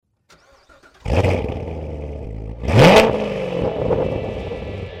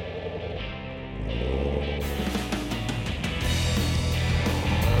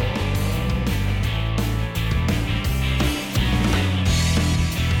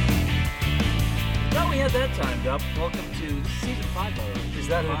at that time, Dup. Welcome to season 5, by the way. Is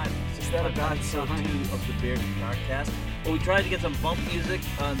that a bad sign? Of the Bearded Carcast. Well, we tried to get some bump music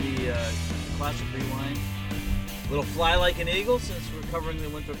on the Classic Rewind. A little Fly Like an Eagle, since we're covering the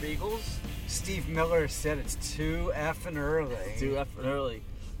Winthrop Eagles. Steve Miller said it's too effing early. Too effing early.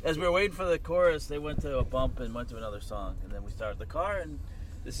 As we were waiting for the chorus, they went to a bump and went to another song. And then we started the car, and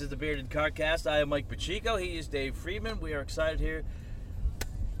this is the Bearded Carcast. I am Mike Pacheco. He is Dave Friedman. We are excited here.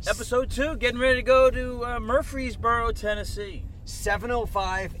 Episode 2, getting ready to go to Murfreesboro, Tennessee.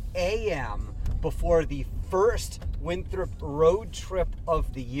 7:05 a.m. before the first Winthrop road trip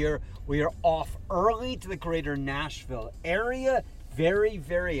of the year. We are off early to the greater Nashville area. Very,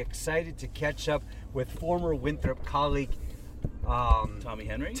 very excited to catch up with former Winthrop colleague Tommy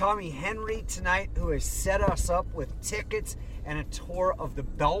Henry tonight, who has set us up with tickets and a tour of the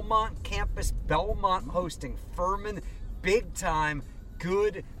Belmont campus. Belmont hosting Furman. Big time,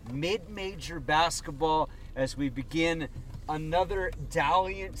 good mid-major basketball as we begin another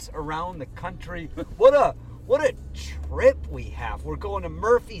dalliance around the country. What a trip we have. We're going to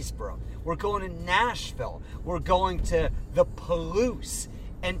Murfreesboro. We're going to Nashville. We're going to the Palouse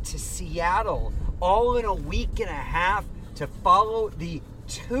and to Seattle, all in a week and a half to follow the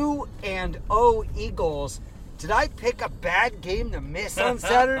 2-0 Eagles. Did I pick a bad game to miss on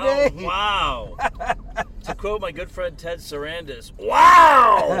Saturday? Oh, wow. To quote my good friend Ted Sarandis,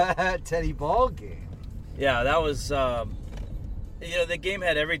 wow! Teddy ball game. Yeah, that was, the game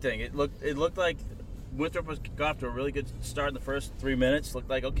had everything. It looked like Winthrop got off to a really good start in the first 3 minutes. Looked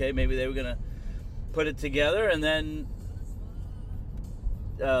like, okay, maybe they were going to put it together. And then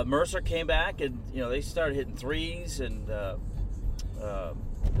Mercer came back, and, they started hitting threes. And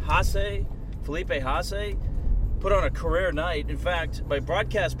Felipe Haase put on a career night. In fact, my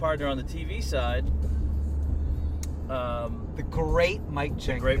broadcast partner on the TV side, the great Mike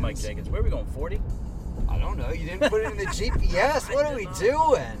Jenkins. Where are we going, 40? I don't know. You didn't put it in the GPS. What are we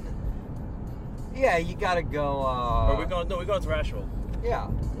doing? Yeah, you got to go. We're going Thrashville. Yeah.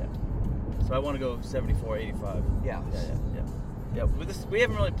 So I want to go 74, 85. Yeah. Yeah. We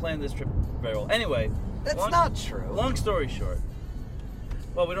haven't really planned this trip very well. Anyway. That's not true. Long story short.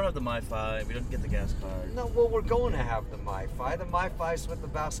 Well, we don't have the MiFi. We don't get the gas card. No, well, we're going to have the MiFi. The MiFi's with the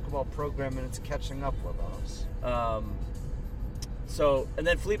basketball program, and it's catching up with us. And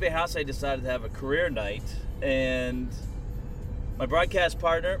then Felipe Haase decided to have a career night, and my broadcast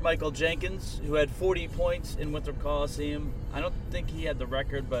partner, Michael Jenkins, who had 40 points in Winthrop Coliseum. I don't think he had the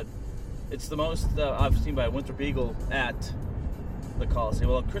record, but it's the most I've seen by a Winthrop Eagle at the Coliseum.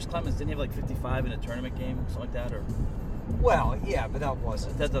 Well, Chris Clemens didn't have like 55 in a tournament game, something like that, or... Well, yeah, but that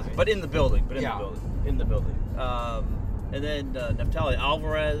wasn't. That doesn't. But in the building. In the building. And then Neftali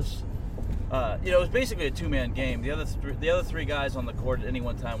Alvarez. It was basically a two-man game. The other three guys on the court at any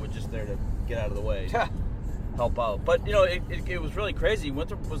one time were just there to get out of the way, help out. But it was really crazy.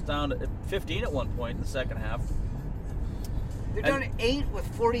 Winthrop was down at 15 at one point in the second half. They're down to 8 with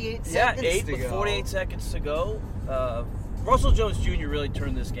 48 seconds. Yeah, 8 with 48 seconds to go. Russell Jones Jr. really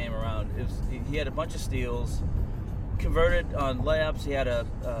turned this game around. He had a bunch of steals. Converted on layups. He had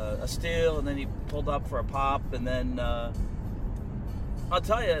a steal, and then he pulled up for a pop, and then I'll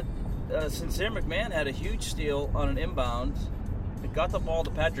tell you, Sincere McMahon had a huge steal on an inbound. It got the ball to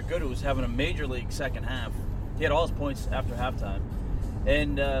Patrick Good, who was having a major league second half. He had all his points after halftime,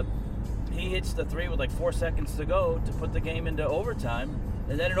 and he hits the three with like 4 seconds to go to put the game into overtime.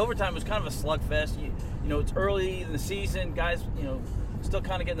 And then in overtime, it was kind of a slugfest. It's early in the season, guys, still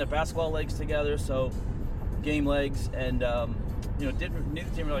kind of getting their basketball legs together, so. Game legs, and neither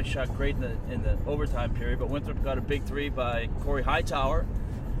team really shot great in the overtime period, but Winthrop got a big three by Corey Hightower,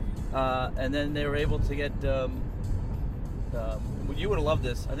 and then they were able to get. You would have loved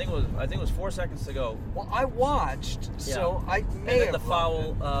this. I think it was 4 seconds to go. Well, I watched, so I may have. And then the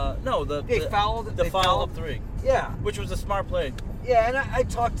foul. They fouled. The foul of three. Yeah, which was a smart play. Yeah, and I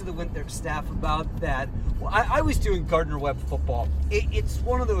talked to the Winthrop staff about that. Well, I was doing Gardner Webb football. It's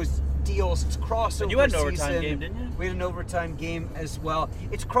one of those deals. It's crossover. And you had an season. overtime game, didn't you? We had an overtime game as well.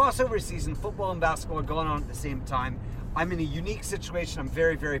 It's crossover season. Football and basketball are going on at the same time. I'm in a unique situation. I'm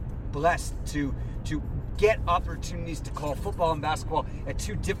very, very blessed to get opportunities to call football and basketball at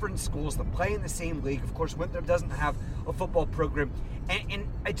two different schools that play in the same league. Of course, Winthrop doesn't have a football program. And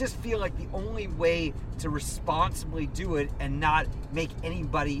I just feel like the only way to responsibly do it and not make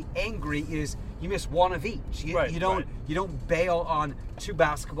anybody angry is you miss one of each. You don't bail on two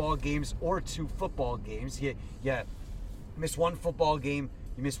basketball games or two football games. You miss one football game,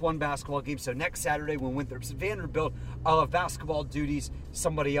 You miss one basketball game. So next Saturday when Winthrop's at Vanderbilt, I'll have basketball duties.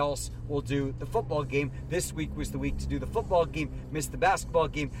 Somebody else will do the football game. This week was the week to do the football game, miss the basketball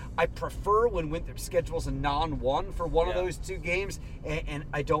game. I prefer when Winthrop schedules a non-1 for one of those two games, and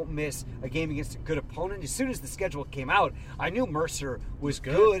I don't miss a game against a good opponent. As soon as the schedule came out, I knew Mercer was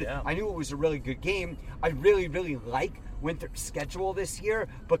good. Yeah. I knew it was a really good game. I really, really like Winthrop's schedule this year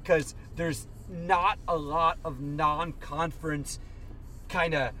because there's not a lot of non-conference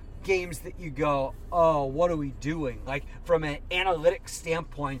kind of games that you go, oh, what are we doing? Like, from an analytics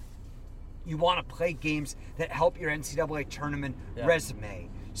standpoint, you want to play games that help your NCAA tournament resume.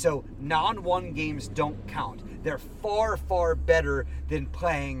 So non-1 games don't count. They're far, far better than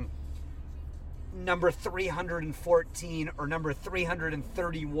playing number 314 or number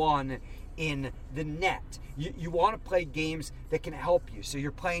 331 in the net. You want to play games that can help you. So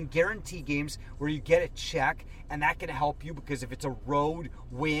you're playing guarantee games where you get a check, and that can help you because if it's a road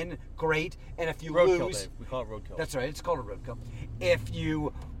win, great. And if you roadkill, lose... Dave. We call it roadkill. That's right. It's called a roadkill. If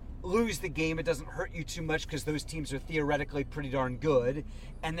you lose the game, it doesn't hurt you too much because those teams are theoretically pretty darn good.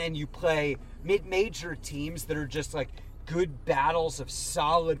 And then you play mid-major teams that are just like good battles of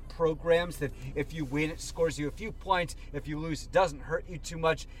solid programs that if you win, it scores you a few points. If you lose, it doesn't hurt you too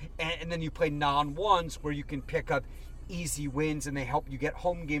much. And then you play non-1s where you can pick up easy wins and they help you get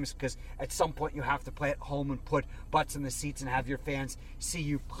home games because at some point you have to play at home and put butts in the seats and have your fans see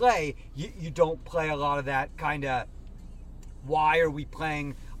you play. You don't play a lot of that kind of, why are we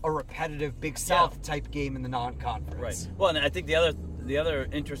playing a repetitive Big South type game in the non-conference? Right. Well, and I think the other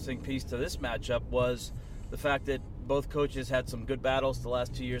interesting piece to this matchup was the fact that both coaches had some good battles the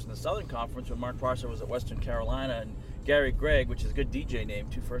last 2 years in the Southern Conference when Mark Prosser was at Western Carolina and Gary Gregg, which is a good DJ name,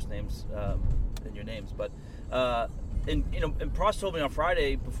 two first names in your names. But and Pross told me on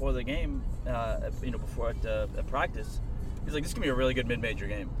Friday before the game, before at practice, he's like, this is gonna be a really good mid-major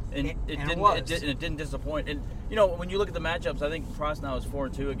game, and it didn't disappoint. And when you look at the matchups, I think Pross now is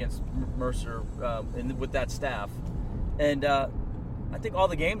 4-2 against Mercer, with that staff, and. I think all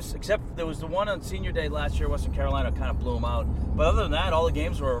the games, except there was the one on Senior Day last year, Western Carolina kind of blew them out. But other than that, all the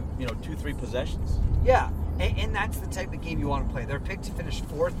games were, 2-3 possessions. Yeah, and that's the type of game you want to play. They're picked to finish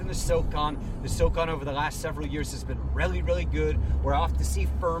 4th in the SoCon. The SoCon over the last several years has been really, really good. We're off to see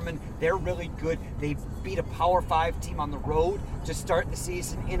Furman. They're really good. They beat a Power 5 team on the road to start the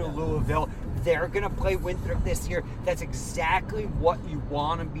season in Louisville. They're going to play Winthrop this year. That's exactly what you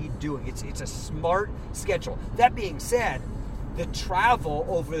want to be doing. It's a smart schedule. That being said, the travel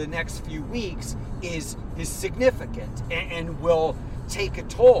over the next few weeks is significant and will take a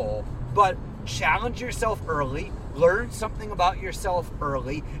toll, but challenge yourself early, learn something about yourself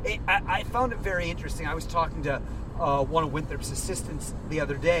early. I found it very interesting. I was talking to one of Winthrop's assistants the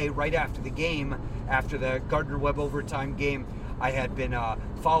other day, right after the game, after the Gardner-Webb overtime game. I had been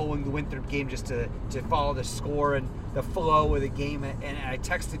following the Winthrop game just to follow the score and the flow of the game, and I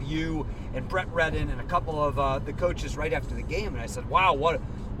texted you and Brett Redden and a couple of the coaches right after the game, and I said, wow,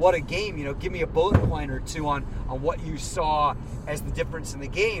 what a game. Give me a bullet point or two on what you saw as the difference in the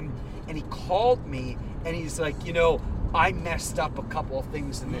game. And he called me, and he's like, I messed up a couple of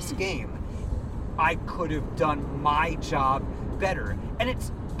things in this game. I could have done my job better. And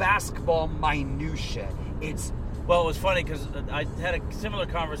it's basketball minutia. Well, it was funny because I had a similar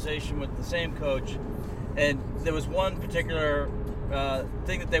conversation with the same coach, and there was one particular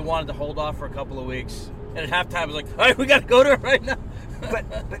thing that they wanted to hold off for a couple of weeks. And at halftime, I was like, all right, we got to go to it right now.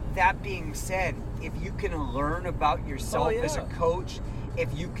 But that being said, if you can learn about yourself as a coach,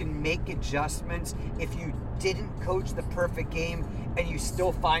 if you can make adjustments, if you didn't coach the perfect game and you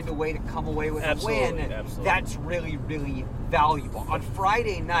still find a way to come away with a win, that's really, really valuable. On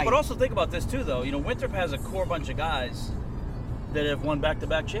Friday night... But also think about this too, though. Winthrop has a core bunch of guys that have won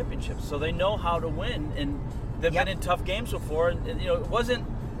back-to-back championships, so they know how to win, and they've been in tough games before, and it wasn't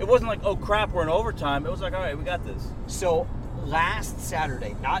like, oh crap, we're in overtime. It was like, all right, we got this. So last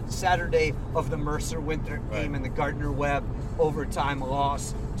Saturday, not Saturday of the Mercer-Winthrop game and the Gardner-Webb overtime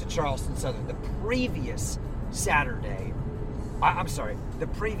loss to Charleston Southern. The previous Saturday, the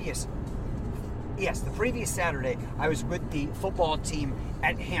previous Saturday, I was with the football team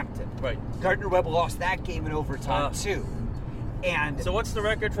at Hampton. Right. Gardner-Webb lost that game in overtime too. And so what's the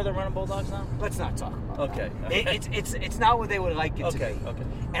record for the Running Bulldogs now? Let's not talk about that. It's not what they would like it to be. Okay.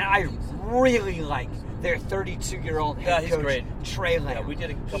 And I really like their 32-year-old head coach, great. Trey Lamb. Yeah, we did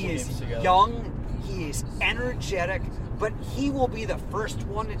a couple games together. He is young, he is energetic, but he will be the first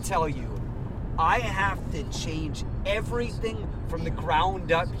one to tell you, I have to change everything from the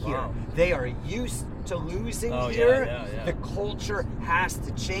ground up here. Wow. They are used to losing here. Yeah. The culture has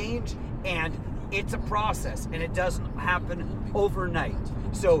to change, and it's a process, and it doesn't happen overnight.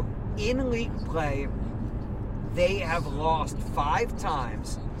 So in league play, they have lost 5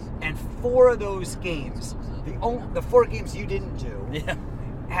 times, and 4 of those games, the 4 games you didn't do,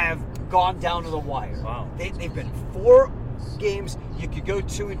 have gone down to the wire. Wow. They've been 4 games. You could go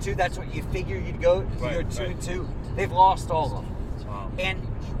 2-2. That's what you figure you'd go. You go 2-2. They've lost all of them. Wow. And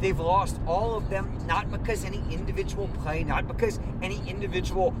they've lost all of them not because any individual play, not because any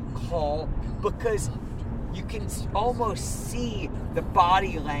individual call, because you can almost see the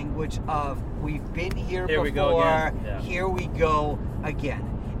body language of we've been here before. We go again. Yeah. Here we go again.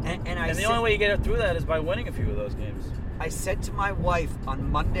 And the only way you get through that is by winning a few of those games. I said to my wife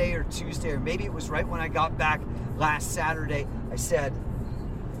on Monday or Tuesday, or maybe it was right when I got back last Saturday, I said,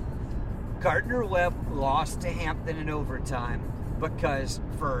 Gardner Webb lost to Hampton in overtime because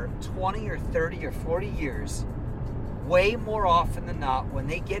for 20 or 30 or 40 years, way more often than not, when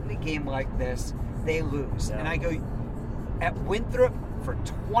they get in a game like this, they lose. Yeah. And I go, at Winthrop for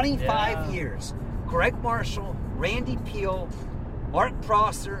 25 years, Greg Marshall, Randy Peel, Mark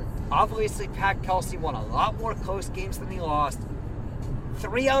Prosser, obviously Pat Kelsey won a lot more close games than he lost.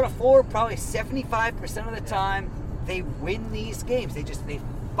 3 out of 4, probably 75% of the time, they win these games. They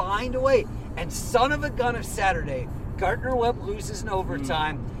find a way. And son of a gun of Saturday, Gardner Webb loses in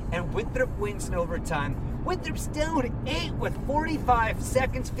overtime, and Winthrop wins in overtime. Winthrop's down 8 with 45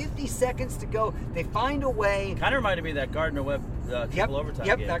 seconds, 50 seconds to go. They find a way. Kind of reminded me of that Gardner Webb triple overtime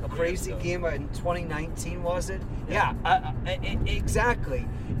game. That crazy game in 2019, was it? Yeah, exactly.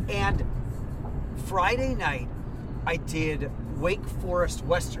 And Friday night, I did Wake Forest,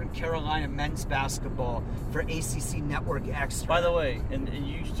 Western Carolina men's basketball for ACC Network Extra. By the way, and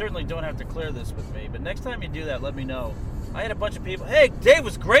you certainly don't have to clear this with me, but next time you do that, let me know. I had a bunch of people, hey, Dave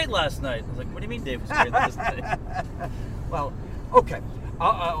was great last night. I was like, what do you mean Dave was great last night? Well, okay.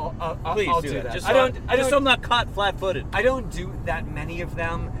 Please I'll do that. that. Just so I'm not caught flat-footed. I don't do that many of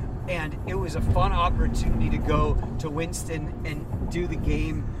them, and it was a fun opportunity to go to Winston and do the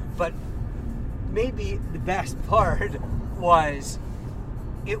game, but maybe the best part was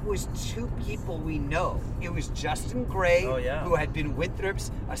it was 2 people we know. It was Justin Gray, who had been Winthrop's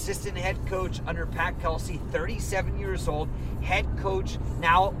assistant head coach under Pat Kelsey, 37 years old, head coach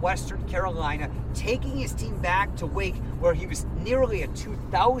now at Western Carolina, taking his team back to Wake, where he was nearly a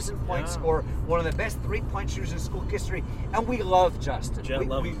 2,000-point scorer, one of the best 3-point shooters in school history, and we love Justin.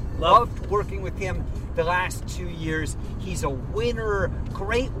 We loved working with him the last 2 years. He's a winner,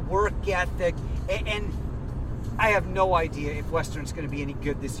 great work ethic, and I have no idea if Western's going to be any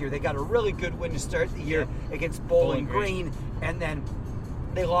good this year. They got a really good win to start the year against Bowling Green, and then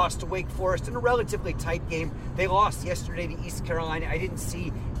they lost to Wake Forest in a relatively tight game. They lost yesterday to East Carolina. I didn't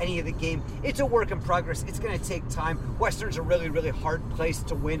see any of the game. It's a work in progress. It's going to take time. Western's a really, really hard place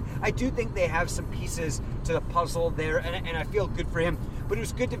to win. I do think they have some pieces to the puzzle there, and I feel good for him. But it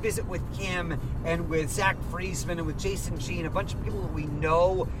was good to visit with him and with Zach Friesman and with Jason Jean, a bunch of people that we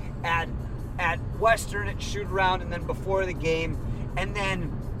know at Western at shoot-around, and then before the game. And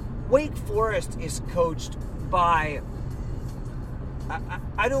then Wake Forest is coached by,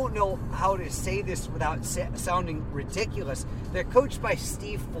 I don't know how to say this without sounding ridiculous. They're coached by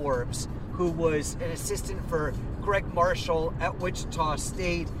Steve Forbes, who was an assistant for Greg Marshall at Wichita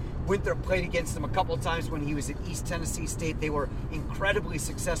State. Winthrop played against him a couple of times when he was at East Tennessee State. They were incredibly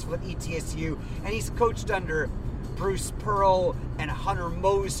successful at ETSU. And he's coached under Bruce Pearl and Hunter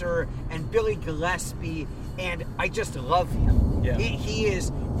Moser and Billy Gillespie, and I just love him. Yeah. He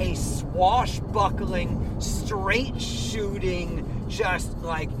is a swashbuckling, straight shooting, just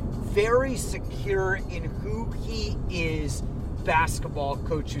like very secure in who he is basketball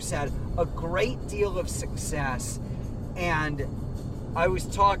coach who's had a great deal of success. And I was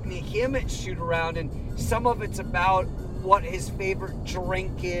talking to him at shoot around, and some of it's about what his favorite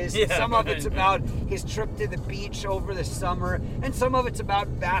drink is. Some of it's about his trip to the beach over the summer, and some of it's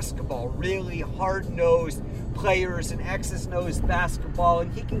about basketball, really hard-nosed players and X's-nosed basketball,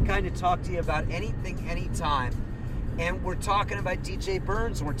 and he can kind of talk to you about anything, anytime. And we're talking about DJ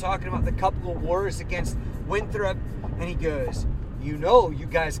Burns, and we're talking about the couple of wars against Winthrop, and he goes, you know, you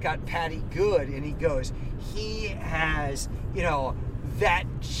guys got Patty Good, and he goes, he has, that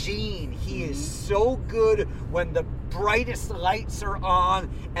gene. He is so good when the brightest lights are on.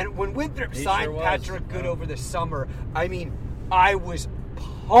 And when Winthrop signed Patrick Good over the summer, I mean, I was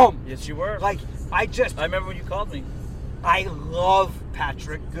pumped. Yes, you were. I remember when you called me. I love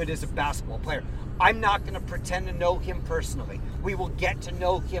Patrick Good as a basketball player. I'm not going to pretend to know him personally. We will get to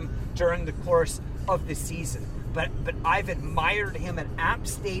know him during the course of the season. But I've admired him at App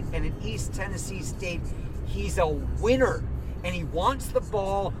State and at East Tennessee State. He's a winner. and he wants the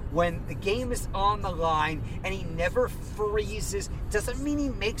ball when the game is on the line, and he never freezes. Doesn't mean he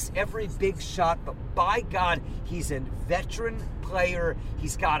makes every big shot, but by God, he's a veteran player.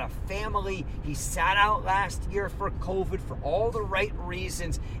 He's got a family. He sat out last year for COVID for all the right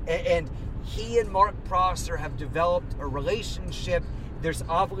reasons, and he and Mark Prosser have developed a relationship. There's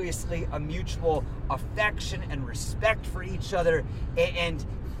obviously a mutual affection and respect for each other, and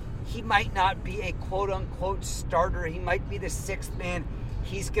he might not be a quote-unquote starter. He might be the sixth man.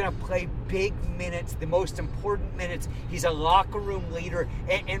 He's going to play big minutes, the most important minutes. He's a locker room leader.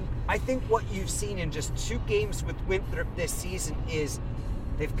 And I think what you've seen in just 2 games with Winthrop this season is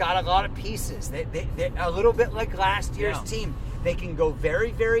they've got a lot of pieces. They're a little bit like last year's team. They can go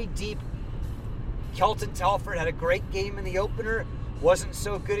very, very deep. Kelton Telford had a great game in the opener. Wasn't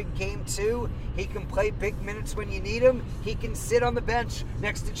so good in game 2. He can play big minutes when you need him. He can sit on the bench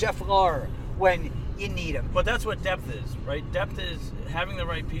next to Jeff Lahr when you need him. But that's what depth is, right? Depth is having the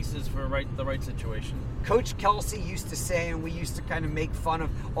right pieces for the right situation. Coach Kelsey used to say, and we used to kind of make fun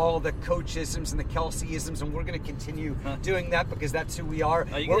of all the coach-isms and the Kelsey-isms, and we're going to continue doing that because that's who we are.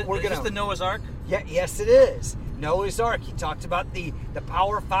 Is this the Noah's Ark? Yeah, yes, it is. Noah's Ark. He talked about the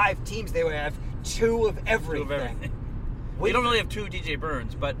Power 5 teams. They would have 2 of everything. 2 of everything. We don't really have 2 DJ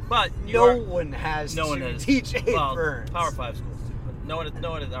Burns, but no one has 2 DJ Burns. Power 5 schools too, but no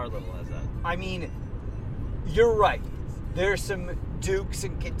one at our level has that. I mean, you're right. There's some Dukes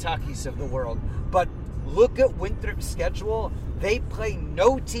and Kentuckys of the world, but look at Winthrop's schedule. They play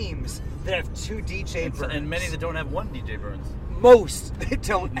no teams that have 2 DJ Burns, and many that don't have 1 DJ Burns. Most that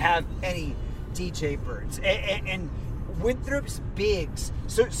don't have any DJ Burns, and Winthrop's bigs.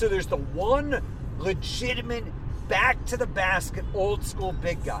 So there's the one legitimate back to the basket, old school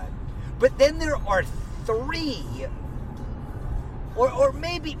big guy. But then there are 3, or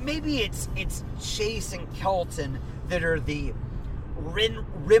maybe it's Chase and Kelton that are the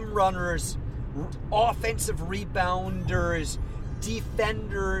rim runners, offensive rebounders,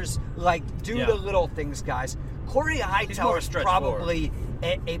 defenders, like the little things guys. Corey Hightower is probably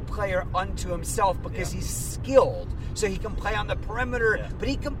a player unto himself because he's skilled. So he can play on the perimeter, but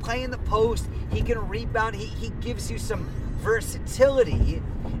he can play in the post. He can rebound. He gives you some versatility.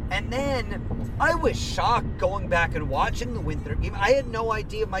 And then I was shocked going back and watching the Winthrop game. I had no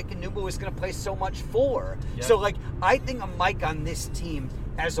idea Mike Enumba was going to play so much 4. Yeah. So, I think of Mike on this team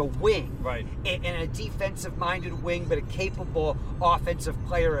as a wing. Right. And a defensive-minded wing, but a capable offensive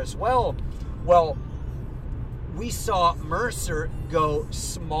player as well. Well, we saw Mercer go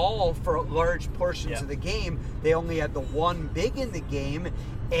small for large portions of the game. They only had the 1 big in the game,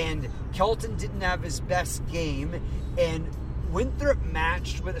 and Kelton didn't have his best game, and Winthrop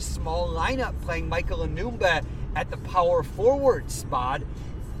matched with a small lineup playing Michael Enumba at the power forward spot.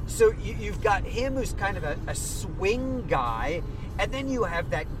 So you've got him who's kind of a swing guy, and then you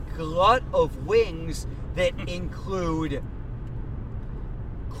have that glut of wings that include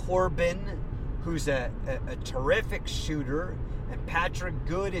Corbin, who's a terrific shooter, and Patrick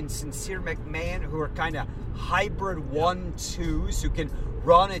Good and Sincere McMahon, who are kind of hybrid 1-2s who can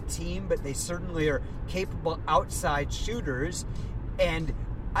run a team, but they certainly are capable outside shooters. And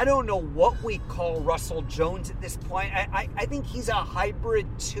I don't know what we call Russell Jones at this point. I think he's a hybrid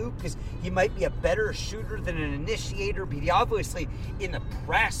 2 because he might be a better shooter than an initiator, but he obviously, in the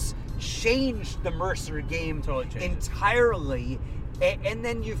press, changed the Mercer game entirely. And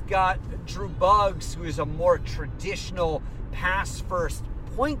then you've got Drew Buggs, who is a more traditional pass-first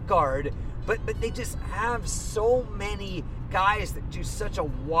point guard, but they just have so many guys that do such a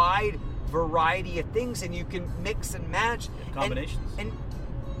wide variety of things, and you can mix and match. Combinations. And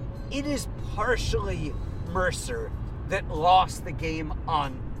it is partially Mercer that lost the game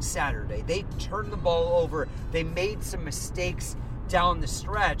on Saturday. They turned the ball over. They made some mistakes down the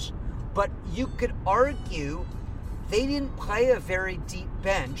stretch, but you could argue they didn't play a very deep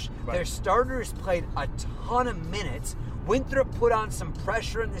bench. Right. Their starters played a ton of minutes. Winthrop put on some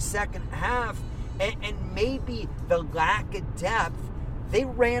pressure in the second half, and maybe the lack of depth, they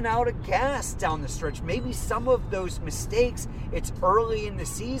ran out of gas down the stretch. Maybe some of those mistakes, it's early in the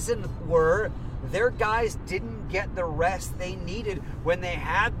season, were their guys didn't get the rest they needed when they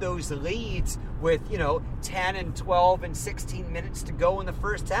had those leads with, 10 and 12 and 16 minutes to go in the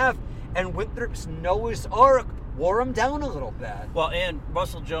first half. And Winthrop's Noah's Ark wore them down a little bit. Well, and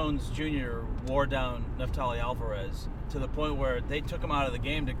Russell Jones Jr. wore down Neftali Alvarez to the point where they took him out of the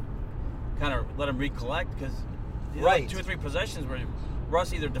game to kind of let him recollect, because like 2 or 3 possessions where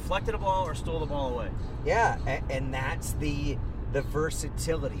Russ either deflected a ball or stole the ball away. Yeah, and that's the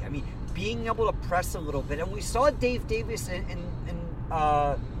versatility. I mean, being able to press a little bit. And we saw Dave Davis and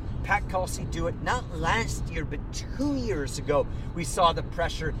Pat Kelsey do it, not last year, but 2 years ago. We saw the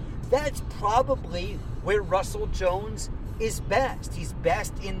pressure. That's probably where Russell Jones is best. He's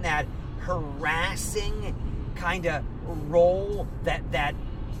best in that harassing kind of role that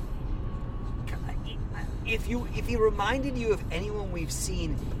if he reminded you of anyone we've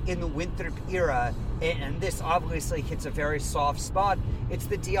seen in the Winthrop era, and this obviously hits a very soft spot, it's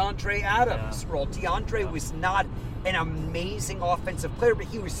the DeAndre Adams role. DeAndre was not an amazing offensive player, but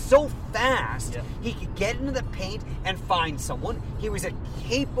he was so fast, he could get into the paint and find someone. He was a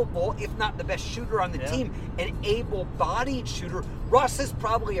capable, if not the best shooter on the team, an able-bodied shooter. Russ is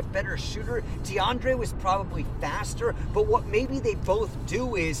probably a better shooter. DeAndre was probably faster, but what maybe they both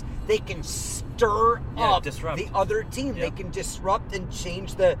do is they can stir up the other team. They can disrupt and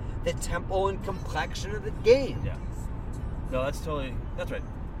change the tempo and complexion of the game. Yeah. No, that's right.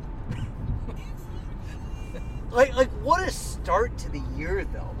 Like what a start to the year,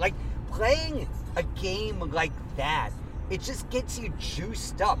 though. Like, playing a game like that, it just gets you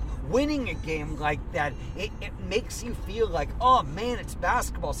juiced up. Winning a game like that, it makes you feel like, oh man, it's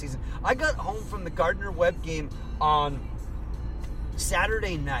basketball season. I got home from the Gardner-Webb game on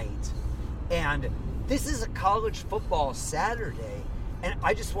Saturday night, and this is a college football Saturday, and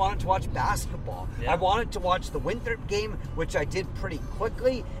I just wanted to watch basketball. I wanted to watch the Winthrop game, which I did pretty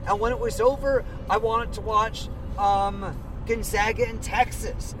quickly, and when it was over, I wanted to watch Gonzaga in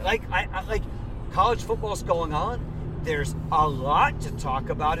Texas. Like college football's going on. There's a lot to talk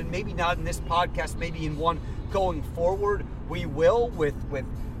about, and maybe not in this podcast, maybe in one going forward. We will with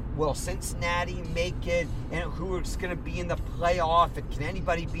will Cincinnati make it, and who's going to be in the playoff, and can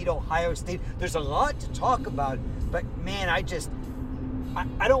anybody beat Ohio State? There's a lot to talk about, but man, I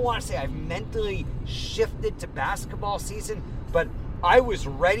don't want to say I've mentally shifted to basketball season, but I was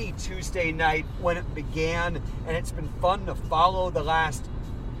ready Tuesday night when it began, and it's been fun to follow the last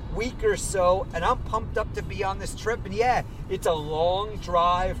week or so, and I'm pumped up to be on this trip. And yeah, it's a long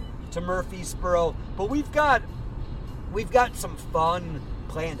drive to Murfreesboro, but we've got some fun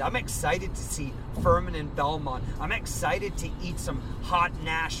planned. I'm excited to see Furman and Belmont. I'm excited to eat some hot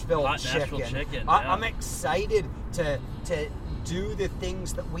Nashville chicken. I'm excited to do the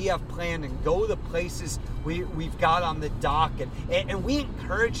things that we have planned and go the places we've got on the docket. And we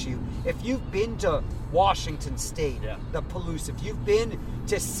encourage you, if you've been to Washington State, the Palouse, if you've been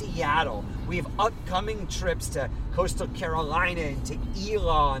to Seattle, we have upcoming trips to Coastal Carolina and to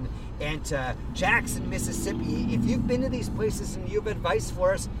Elon and to Jackson, Mississippi. If you've been to these places and you have advice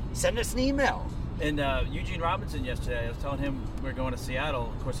for us, send us an email. And Eugene Robinson yesterday, I was telling him we're going to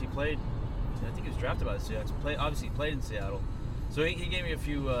Seattle. Of course, he played. I think he was drafted by the Seahawks. Obviously, he played in Seattle. So he gave me a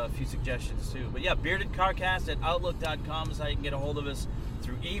few suggestions too. But yeah, beardedcarcast@outlook.com is how you can get a hold of us.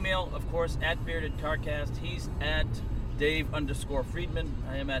 Through email, of course, @beardedcarcast. He's at Dave_Friedman.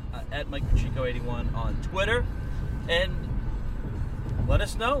 I am at Mike Pacheco81 on Twitter. And let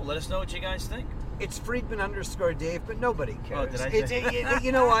us know what you guys think. It's Friedman_Dave, but nobody cares. Oh, did I say?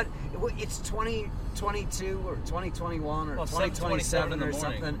 You know what? It's 2022 or 2021 or 2027 or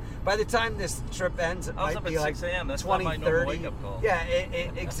something. By the time this trip ends, it might be like 6 a.m. That's 2030. not my normal wake-up call. Yeah,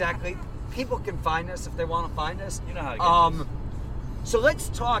 exactly. People can find us if they want to find us. You know how it goes. So let's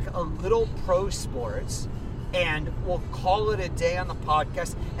talk a little pro sports, and we'll call it a day on the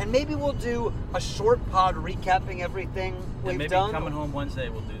podcast. And maybe we'll do a short pod recapping everything we've done. Maybe coming home Wednesday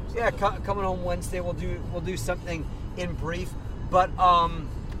we'll do something. Yeah, coming home Wednesday we'll do something in brief. But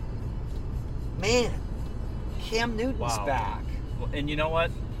man, Cam Newton's back. And you know what?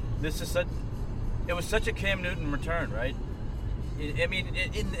 It was such a Cam Newton return, right? I mean,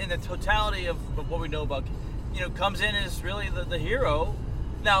 in the totality of what we know about, comes in as really the hero.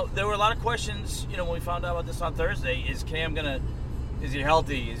 Now, there were a lot of questions, when we found out about this on Thursday. Is Cam is he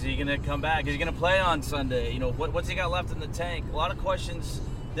healthy? Is he going to come back? Is he going to play on Sunday? What's he got left in the tank? A lot of questions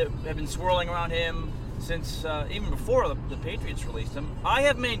that have been swirling around him since even before the Patriots released him. I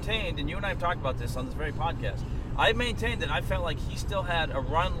have maintained, and you and I have talked about this on this very podcast, I've maintained that I felt like he still had a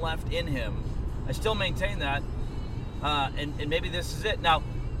run left in him. I still maintain that, and maybe this is it. Now,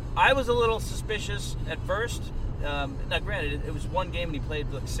 I was a little suspicious at first. Now, granted, it was one game and he played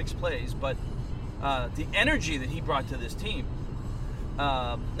like 6 plays, but the energy that he brought to this team.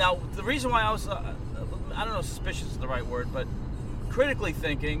 Now, the reason why I was, I don't know, suspicious is the right word, but critically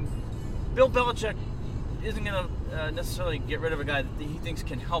thinking, Bill Belichick isn't going to necessarily get rid of a guy that he thinks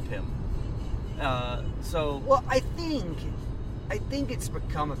can help him. Well, I think it's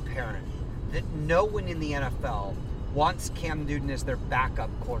become apparent that no one in the NFL wants Cam Newton as their backup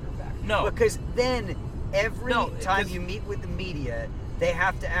quarterback. No. Because then every time you meet with the media, they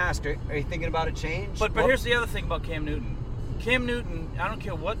have to ask, are you thinking about a change? But here's the other thing about Cam Newton. Cam Newton, I don't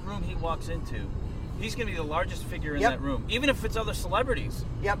care what room he walks into, he's going to be the largest figure in Yep. that room. Even if it's other celebrities,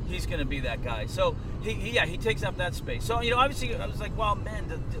 Yep. he's going to be that guy. So, he takes up that space. So, obviously, I was like, well, man,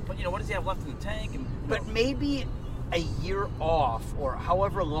 but what does he have left in the tank? And But maybe a year off, or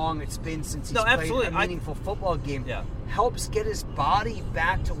however long it's been since he's played absolutely. a meaningful football game, Yeah. helps get his body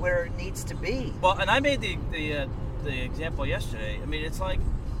back to where it needs to be. Well, and I made the example yesterday. I mean, it's like,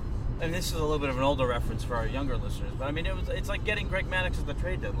 and this is a little bit of an older reference for our younger listeners, but I mean, it's like getting Greg Maddux at the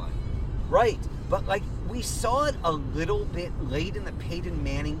trade deadline. Right, but like we saw it a little bit late in the Peyton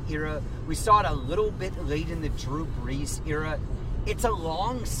Manning era. We saw it a little bit late in the Drew Brees era. It's a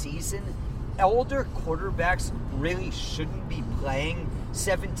long season. Older quarterbacks really shouldn't be playing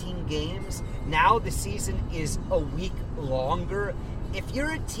 17 games. Now the season is a week longer. If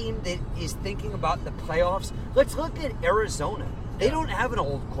you're a team that is thinking about the playoffs, let's look at Arizona. They don't have an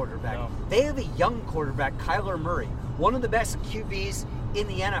old quarterback. No. They have a young quarterback, Kyler Murray, one of the best QBs in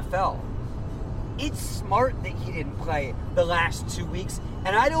the NFL. It's smart that he didn't play the last 2 weeks,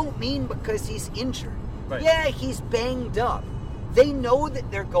 and I don't mean because he's injured. Right. Yeah, he's banged up. They know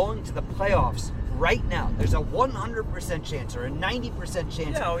that they're going to the playoffs right now. There's a 100% chance or a 90%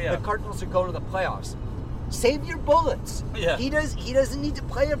 chance Yeah. the Cardinals are going to the playoffs. Save your bullets. Yeah. He doesn't need to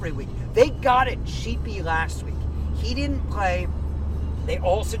play every week. They got it cheapy last week. He didn't play. They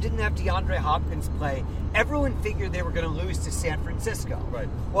also didn't have DeAndre Hopkins play. Everyone figured they were going to lose to San Francisco. Right.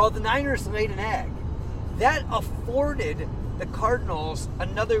 Well, the Niners laid an egg. That afforded the Cardinals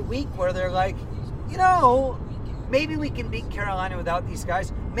another week where they're like, maybe we can beat Carolina without these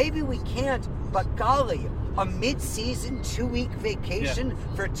guys. Maybe we can't, but golly, a mid-season 2-week vacation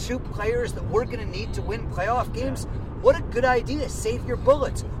for two players that we're going to need to win playoff games? What a good idea. Save your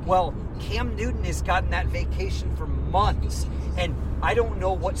bullets. Well, Cam Newton has gotten that vacation for months, and I don't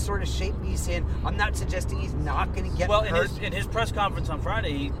know what sort of shape he's in. I'm not suggesting he's not going to get hurt. In his press conference on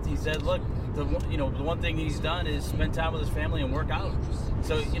Friday, he said, look, the one thing he's done is spend time with his family and work out.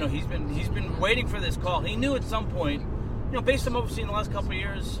 So, he's been waiting for this call. He knew at some point, based on what we've seen the last couple of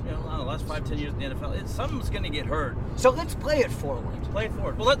years, I don't know, the last 5-10 years in the NFL, something's going to get hurt. So let's play it forward. Play it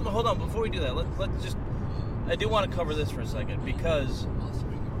forward. Well, hold on. Before we do that, let's just... I do want to cover this for a second, because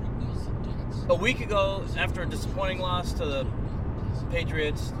a week ago, after a disappointing loss to the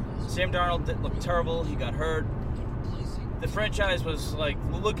Patriots, Sam Darnold looked terrible. He got hurt. The franchise was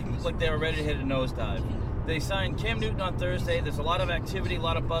looking like they were ready to hit a nosedive. They signed Cam Newton on Thursday. There's a lot of activity, a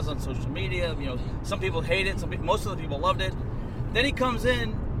lot of buzz on social media. Some people hate it. Most of the people loved it. Then he comes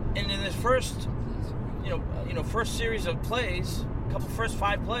in, and in his first series of plays, first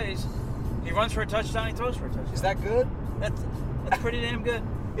 5 plays, he runs for a touchdown. He throws for a touchdown. Is that good? That's pretty damn good.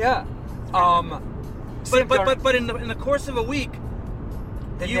 Yeah. But in the course of a week,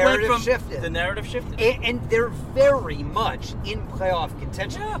 the narrative shifted. The narrative shifted. And they're very much in playoff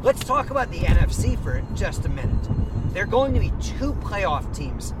contention. Yeah. Let's talk about the NFC for just a minute. There are going to be 2 playoff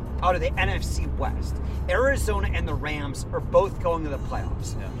teams out of the NFC West. Arizona and the Rams are both going to the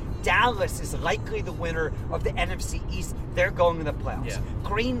playoffs. Yeah. Dallas is likely the winner of the NFC East. They're going to the playoffs. Yeah.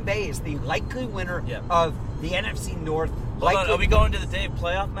 Green Bay is the likely winner Yeah. of the NFC North. Hold on, are we going to the Dave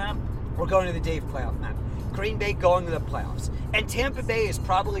playoff map? We're going to the Dave playoff map. Green Bay going to the playoffs. And Tampa Bay is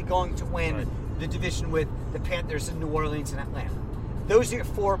probably going to win the division with the Panthers in New Orleans and Atlanta. Those are your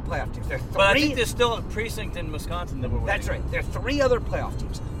 4 playoff teams. There are 3. But I think there's still a precinct in Wisconsin that we're waiting. That's right. There are 3 other playoff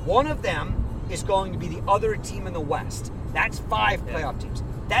teams. One of them is going to be the other team in the West. That's 5 playoff teams.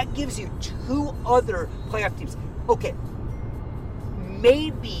 That gives you 2 other playoff teams. Okay,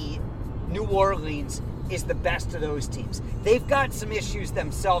 maybe New Orleans is the best of those teams. They've got some issues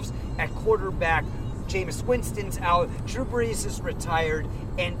themselves at quarterback. Jameis Winston's out, Drew Brees is retired,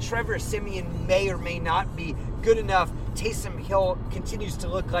 and Trevor Siemian may or may not be good enough. Taysom Hill continues to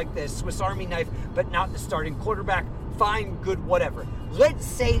look like the Swiss Army knife, but not the starting quarterback. Fine, good, whatever. Let's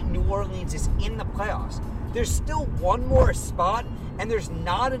say New Orleans is in the playoffs. There's still one more spot, and there's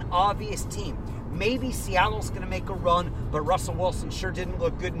not an obvious team. Maybe Seattle's going to make a run, but Russell Wilson sure didn't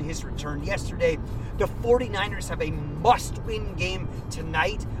look good in his return yesterday. The 49ers have a must-win game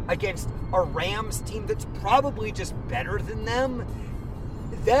tonight against a Rams team that's probably just better than them.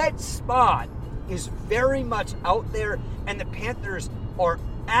 That spot is very much out there, and the Panthers are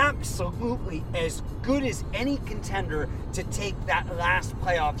absolutely as good as any contender to take that last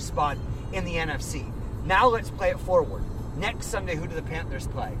playoff spot in the NFC. Now let's play it forward. Next Sunday, who do the Panthers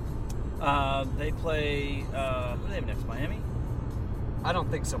play? They play, who do they have next, Miami? I don't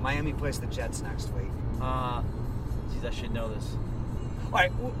think so. Miami plays the Jets next week. Geez, I should know this. All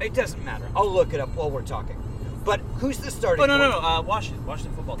right, it doesn't matter. I'll look it up while we're talking. But who's the starting quarterback? No. Washington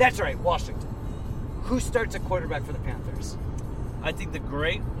football team. That's right, Washington. Who starts at quarterback for the Panthers? I think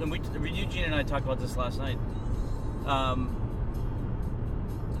and Eugene and I talked about this last night.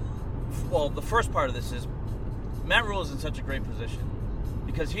 Well, the first part of this is Matt Rule is in such a great position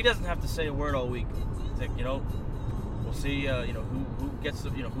because he doesn't have to say a word all week. Think, we'll see, who gets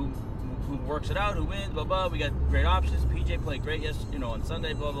who works it out, who wins, blah blah. We got great options. PJ played great, on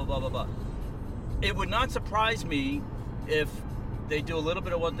Sunday, blah blah blah blah blah. It would not surprise me if they do a little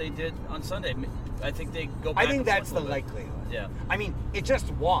bit of what they did on Sunday. I think they go back. I think that's the likelihood. Yeah. I mean, it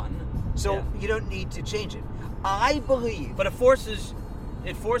just won, so you don't need to change it. I believe. But it forces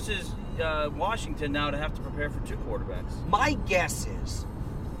Washington now to have to prepare for two quarterbacks. My guess is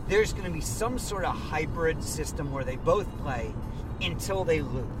there's going to be some sort of hybrid system where they both play until they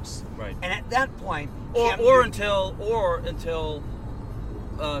lose. Right. And at that point, until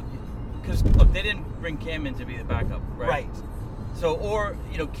because look, they didn't bring Cam in to be the backup, right? Right. So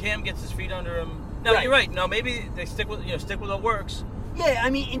Cam gets his feet under him. No, You're right. No, maybe they stick with what works. Yeah, I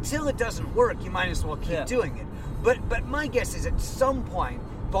mean, until it doesn't work, you might as well keep doing it. But my guess is at some point,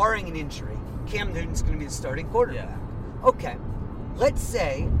 barring an injury, Cam Newton's going to be the starting quarterback. Yeah. Okay, let's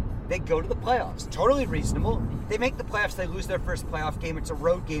say they go to the playoffs. Totally reasonable. They make the playoffs, they lose their first playoff game, it's a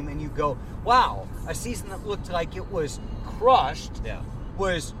road game, and you go, wow, a season that looked like it was crushed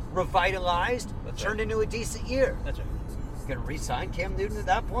was revitalized, turned into a decent year. That's right. You're going to re-sign Cam Newton at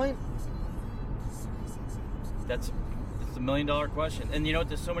that point? It's the $1 million question. And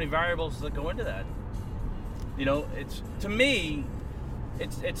there's so many variables that go into that. It's, to me,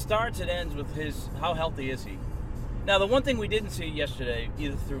 it starts and ends with how healthy is he. Now, the one thing we didn't see yesterday,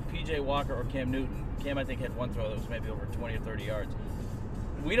 either through P.J. Walker or Cam Newton, Cam, I think, had one throw that was maybe over 20 or 30 yards.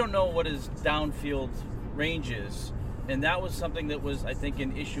 We don't know what his downfield range is, and that was something that was, I think,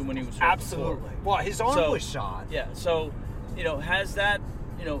 an issue when he was hurt. Absolutely. Before. Well, his arm was shot. Yeah, so, has that,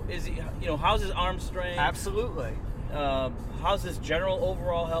 is he, how's his arm strength? Absolutely. How's his general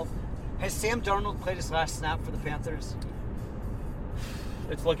overall health? Has Sam Darnold played his last snap for the Panthers?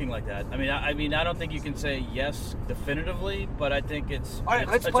 It's looking like that. I mean, I don't think you can say yes definitively, but I think it's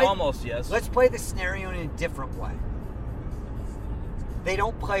almost yes. Let's play the scenario in a different way. They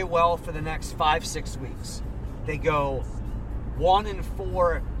don't play well for the next 5-6 weeks. They go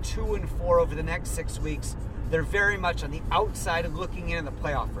 1-4, 2-4 over the next 6 weeks. They're very much on the outside of looking in the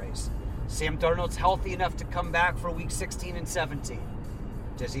playoff race. Sam Darnold's healthy enough to come back for week 16 and 17.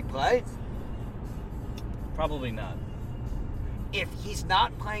 Does he play? Probably not. If he's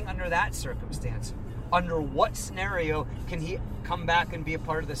not playing under that circumstance, under what scenario can he come back and be a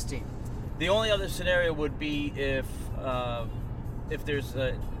part of this team? The only other scenario would be if there's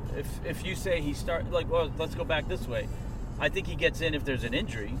if you say he let's go back this way. I think he gets in if there's an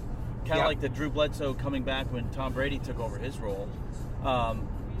injury, kind of like the Drew Bledsoe coming back when Tom Brady took over his role.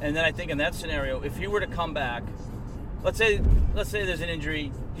 And then I think in that scenario, if he were to come back, let's say there's an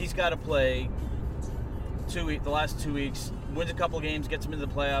injury, he's got to play the last 2 weeks, wins a couple games, gets him into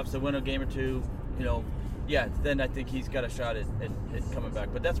the playoffs, they win a game or two, then I think he's got a shot at coming back.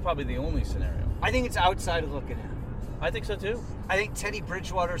 But that's probably the only scenario. I think it's outside of looking at. I think so too. I think Teddy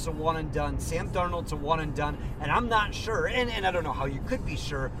Bridgewater's a one and done. Sam Darnold's a one and done. And I'm not sure, and I don't know how you could be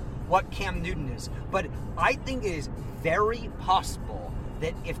sure what Cam Newton is. But I think it is very possible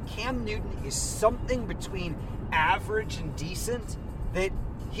that if Cam Newton is something between average and decent, that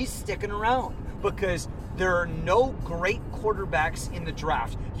he's sticking around. Because there are no great quarterbacks in the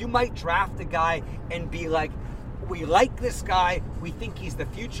draft. You might draft a guy and be like, we like this guy, we think he's the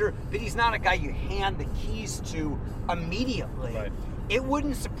future, but he's not a guy you hand the keys to immediately. Right. It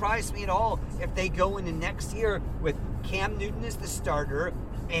wouldn't surprise me at all if they go into next year with Cam Newton as the starter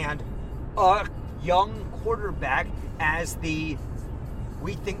and a young quarterback as we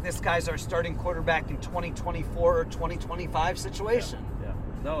think this guy's our starting quarterback in 2024 or 2025 situation. Yeah.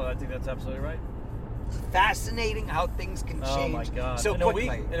 No, I think that's absolutely right. Fascinating how things can change. Oh my God! So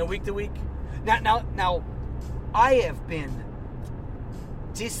quickly. In a week to week. Now, I have been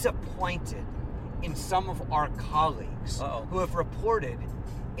disappointed in some of our colleagues who have reported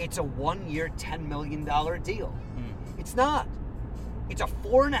it's a 1-year, $10 million deal. It's not. It's a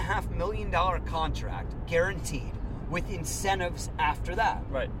 $4.5 million contract, guaranteed, with incentives after that.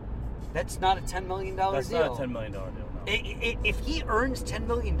 Right. That's not a $10 million deal. That's not a $10 million deal. No. If he earns $10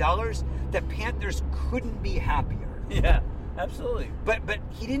 million, the Panthers couldn't be happier. Yeah, absolutely. But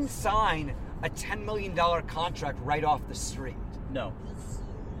he didn't sign a $10 million contract right off the street. No.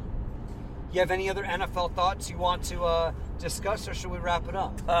 You have any other NFL thoughts you want to discuss, or should we wrap it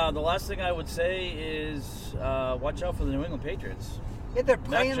up? The last thing I would say is watch out for the New England Patriots. Yeah, they're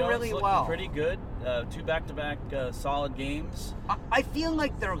playing Mac Jones really looking well. Pretty good. 2 back-to-back solid games. I feel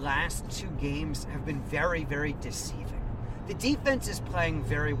like their last 2 games have been very, very deceiving. the defense is playing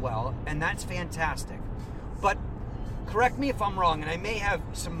very well, and that's fantastic. But correct me if I'm wrong, and I may have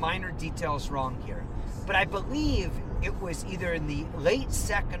some minor details wrong here, but I believe it was either in the late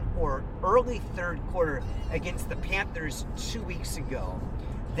second or early third quarter against the Panthers 2 weeks ago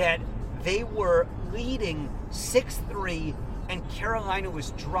that they were leading 6-3 and Carolina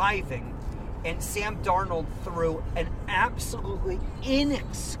was driving, and Sam Darnold threw an absolutely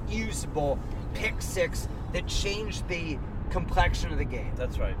inexcusable pick six that changed the complexion of the game.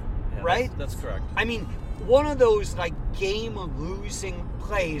 That's right. Yeah, right? That's correct. I mean, one of those like game-losing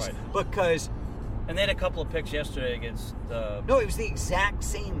plays because... And they had a couple of picks yesterday against... No, it was the exact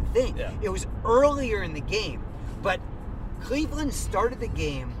same thing. Yeah. It was earlier in the game, but Cleveland started the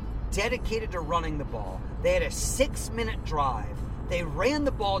game dedicated to running the ball. They had a 6-minute drive. They ran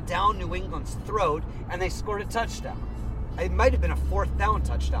the ball down New England's throat, and they scored a touchdown. It might have been a 4th down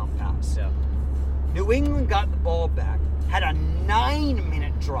touchdown pass. Yeah. New England got the ball back, had a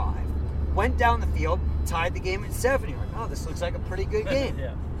 9-minute drive, went down the field, tied the game at 7. You're like, oh, this looks like a pretty good game.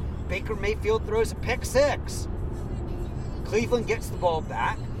 Yeah. Baker Mayfield throws a pick six. Cleveland gets the ball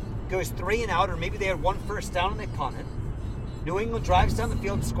back, goes 3 and out, or maybe they had 1 first down and they punt it. New England drives down the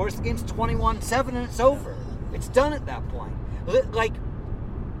field, scores the game's 21-7, and it's over. It's done at that point. Like,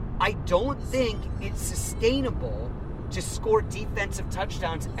 I don't think it's sustainable to score defensive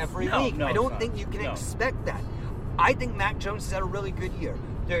touchdowns every week. No, I don't think you can expect that. I think Mac Jones has had a really good year.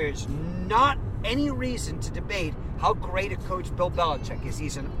 There is not any reason to debate how great a coach Bill Belichick is.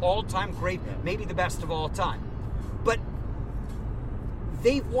 He's an all-time great, maybe the best of all time. But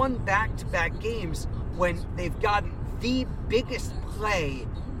they've won back-to-back games when they've gotten the biggest play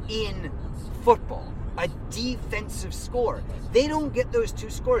in football, a defensive score. They don't get those 2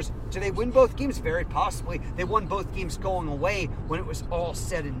 scores. Do they win both games? Very possibly. They won both games going away when it was all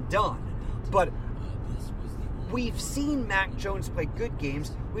said and done. But we've seen Mac Jones play good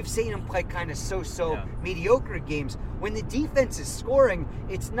games. We've seen him play kind of mediocre games. When the defense is scoring,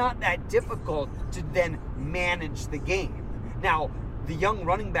 it's not that difficult to then manage the game. Now, the young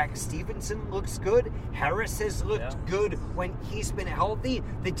running back Stevenson looks good. Harris has looked good when he's been healthy.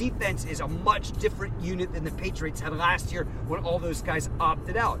 The defense is a much different unit than the Patriots had last year when all those guys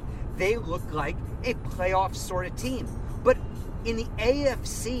opted out. They look like a playoff sort of team. But in the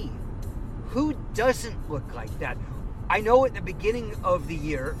AFC, who doesn't look like that? I know at the beginning of the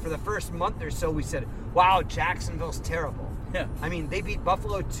year, for the first month or so, we said, wow, Jacksonville's terrible. Yeah. I mean, they beat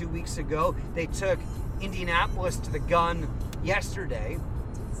Buffalo 2 weeks ago. They took Indianapolis to the gun yesterday.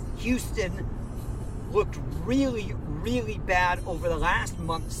 Houston looked really, really bad over the last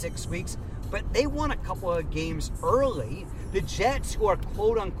month, 6 weeks, but they won a couple of games early. The Jets, who are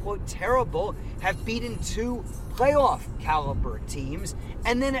quote-unquote terrible, have beaten 2 playoff caliber teams.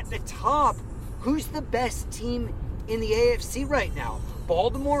 And then at the top, who's the best team in the AFC right now?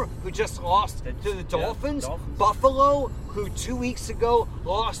 Baltimore, who just lost to the Dolphins. Buffalo, who 2 weeks ago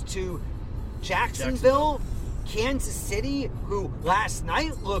lost to Jacksonville. Kansas City, who last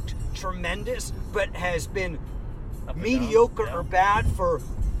night looked tremendous, but has been mediocre or bad for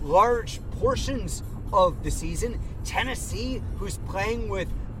large portions of the season. Tennessee, who's playing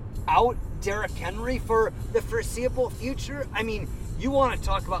without Derrick Henry for the foreseeable future. I mean, you want to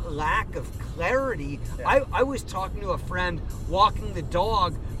talk about lack of clarity. I was talking to a friend walking the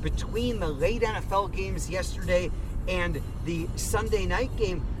dog between the late NFL games yesterday and the Sunday night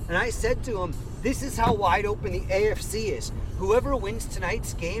game, and I said to him, this is how wide open the AFC is. Whoever wins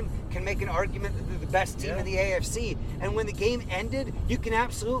tonight's game can make an argument that they're the best team in the AFC. And when the game ended, you can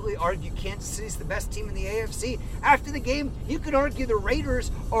absolutely argue Kansas City's the best team in the AFC. After the game, you could argue the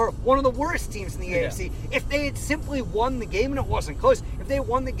Raiders are one of the worst teams in the AFC. If they had simply won the game and it wasn't close, if they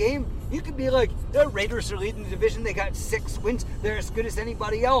won the game, you could be like, the Raiders are leading the division. They got 6 wins. They're as good as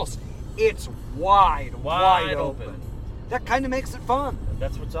anybody else. It's wide open. That kind of makes it fun.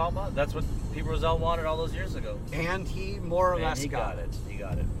 That's what it's all about. That's what Pete Rozelle wanted all those years ago. And he more or less got it. He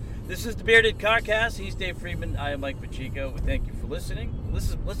got it. This is the Bearded Carcast. He's Dave Friedman. I am Mike Pacheco. We thank you for listening. This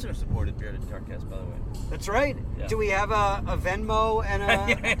is listener-supported Bearded Carcast, by the way. That's right. Yeah. Do we have a Venmo and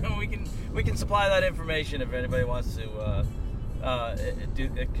a... we can supply that information if anybody wants to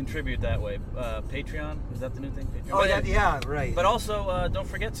contribute that way. Patreon, is that the new thing? Patreon? Yeah, right. But also, don't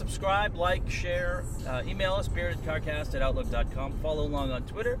forget, subscribe, like, share, email us, beardedcarcast@outlook.com. Follow along on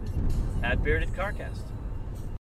Twitter, @beardedcarcast.